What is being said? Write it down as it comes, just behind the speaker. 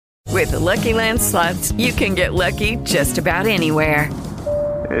With the Lucky Land Slots, you can get lucky just about anywhere.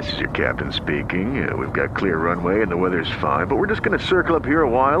 This is your captain speaking. We've got clear runway and the weather's fine, but we're just going to circle up here a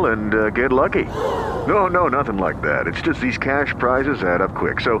while and get lucky. No, nothing like that. It's just these cash prizes add up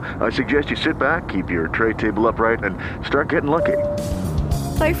quick. So I suggest you sit back, keep your tray table upright, and start getting lucky.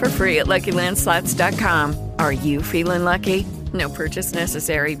 Play for free at LuckyLandSlots.com. Are you feeling lucky? No purchase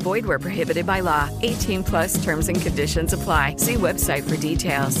necessary. Void where prohibited by law. 18 plus terms and conditions apply. See website for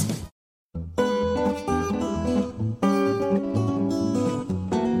details.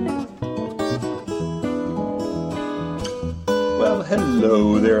 Well,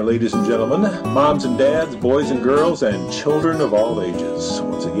 hello there, ladies and gentlemen, moms and dads, boys and girls, and children of all ages.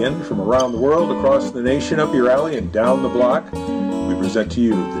 Once again, from around the world, across the nation, up your alley, and down the block, we present to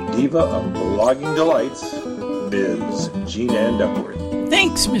you the diva of blogging delights, Ms. Jean Ann Duckworth.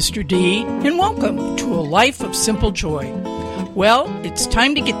 Thanks, Mr. D, and welcome to A Life of Simple Joy. Well, it's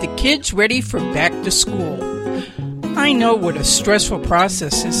time to get the kids ready for back to school. I know what a stressful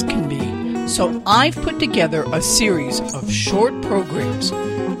process this can be, so I've put together a series of short programs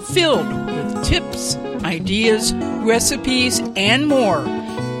filled with tips, ideas, recipes, and more,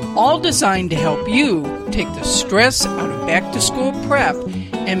 all designed to help you take the stress out of back to school prep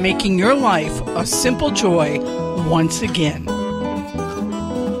and making your life a simple joy once again.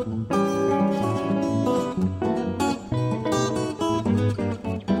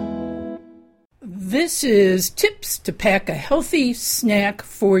 This is tips to pack a healthy snack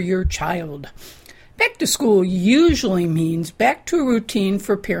for your child. Back to school usually means back to a routine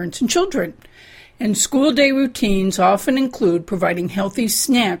for parents and children. And school day routines often include providing healthy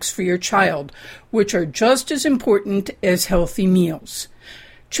snacks for your child, which are just as important as healthy meals.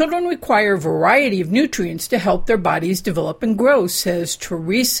 Children require a variety of nutrients to help their bodies develop and grow, says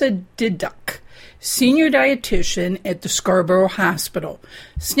Teresa Diduck, senior dietitian at the Scarborough Hospital.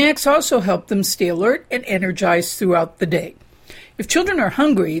 Snacks also help them stay alert and energized throughout the day. If children are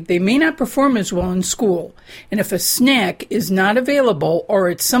hungry, they may not perform as well in school. And if a snack is not available or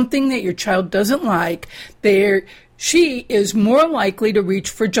it's something that your child doesn't like, she is more likely to reach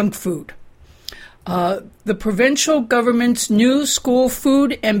for junk food. The provincial government's new school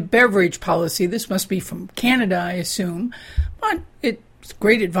food and beverage policy, this must be from Canada, I assume, but it's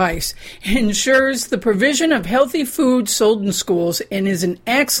great advice, ensures the provision of healthy food sold in schools and is an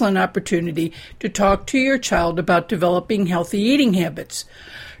excellent opportunity to talk to your child about developing healthy eating habits.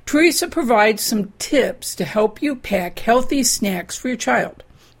 Teresa provides some tips to help you pack healthy snacks for your child.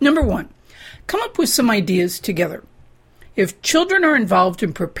 Number 1, come up with some ideas together. If children are involved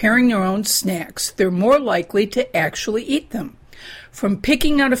in preparing their own snacks, they're more likely to actually eat them. From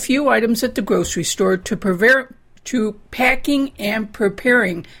picking out a few items at the grocery store to packing and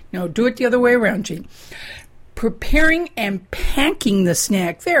preparing. No, do it the other way around, Jean. Preparing and packing the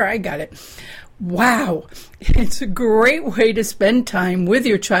snack. There, I got it. Wow. It's a great way to spend time with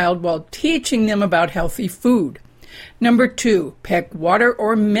your child while teaching them about healthy food. Number 2, pack water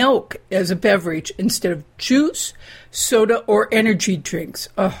or milk as a beverage instead of juice, soda, or energy drinks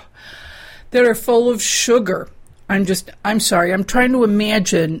that are full of sugar. I'm sorry, I'm trying to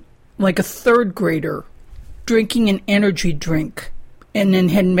imagine like a third grader drinking an energy drink and then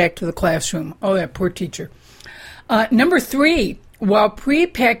heading back to the classroom. Oh, that poor teacher. Number 3, while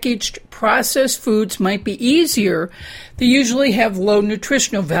prepackaged processed foods might be easier, they usually have low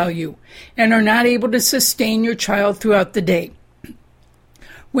nutritional value and are not able to sustain your child throughout the day.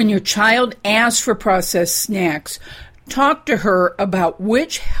 When your child asks for processed snacks, talk to her about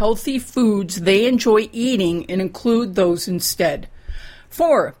which healthy foods they enjoy eating and include those instead.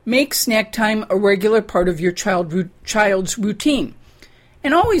 4, make snack time a regular part of your child's routine.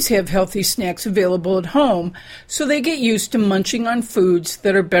 And always have healthy snacks available at home so they get used to munching on foods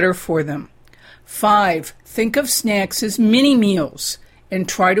that are better for them. 5, think of snacks as mini meals and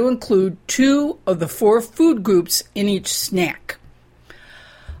try to include 2 of the 4 food groups in each snack.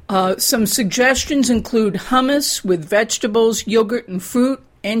 Some suggestions include hummus with vegetables, yogurt and fruit,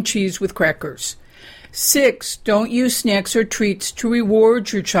 and cheese with crackers. 6, don't use snacks or treats to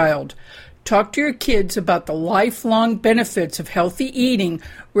reward your child. Talk to your kids about the lifelong benefits of healthy eating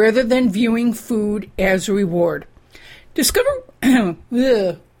rather than viewing food as a reward. Discover, hang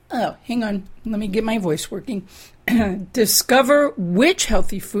on, let me get my voice working. Discover which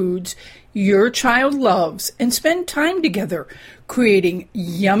healthy foods your child loves and spend time together creating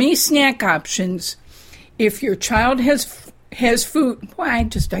yummy snack options. If your child has food, I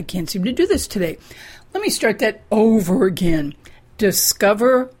can't seem to do this today. Let me start that over again.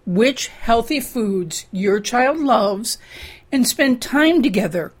 Discover which healthy foods your child loves and spend time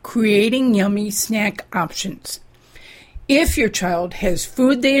together creating yummy snack options. If your child has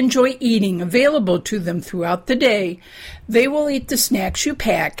food they enjoy eating available to them throughout the day, they will eat the snacks you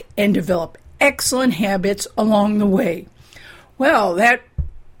pack and develop excellent habits along the way. Well, that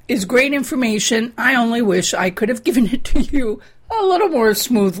is great information. I only wish I could have given it to you a little more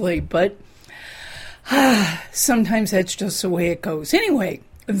smoothly, but sometimes that's just the way it goes. Anyway,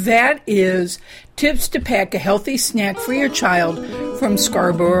 that is Tips to Pack a Healthy Snack for Your Child from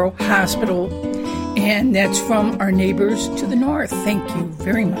Scarborough Hospital, and that's from our neighbors to the north. Thank you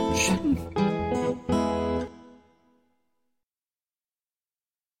very much.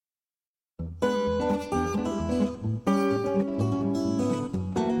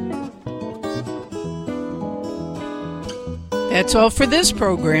 That's all for this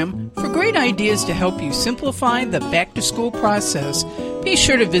program. For great ideas to help you simplify the back-to-school process, be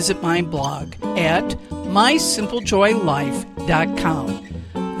sure to visit my blog at mysimplejoylife.com.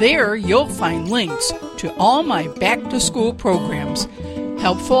 There you'll find links to all my back-to-school programs,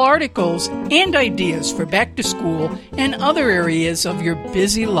 helpful articles, and ideas for back-to-school and other areas of your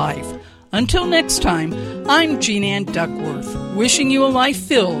busy life. Until next time, I'm Jean Ann Duckworth, wishing you a life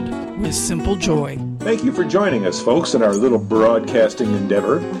filled with simple joy. Thank you for joining us, folks, in our little broadcasting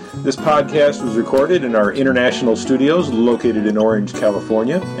endeavor. This podcast was recorded in our international studios located in Orange,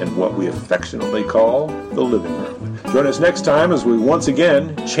 California, and what we affectionately call the living room. Join us next time as we once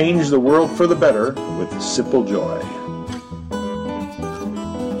again change the world for the better with simple joy.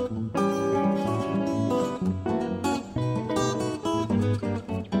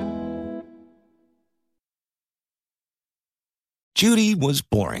 Judy was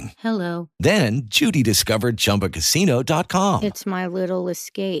boring. Hello. Then Judy discovered ChumbaCasino.com. It's my little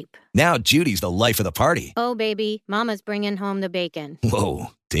escape. Now Judy's the life of the party. Oh, baby, mama's bringing home the bacon.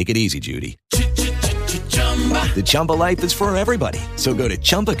 Whoa, take it easy, Judy. The Chumba life is for everybody. So go to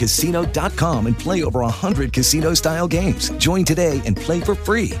ChumbaCasino.com and play over 100 casino-style games. Join today and play for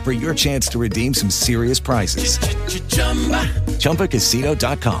free for your chance to redeem some serious prizes.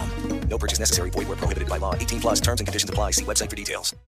 ChumbaCasino.com. No purchase necessary. Void where prohibited by law. 18+ terms and conditions apply. See website for details.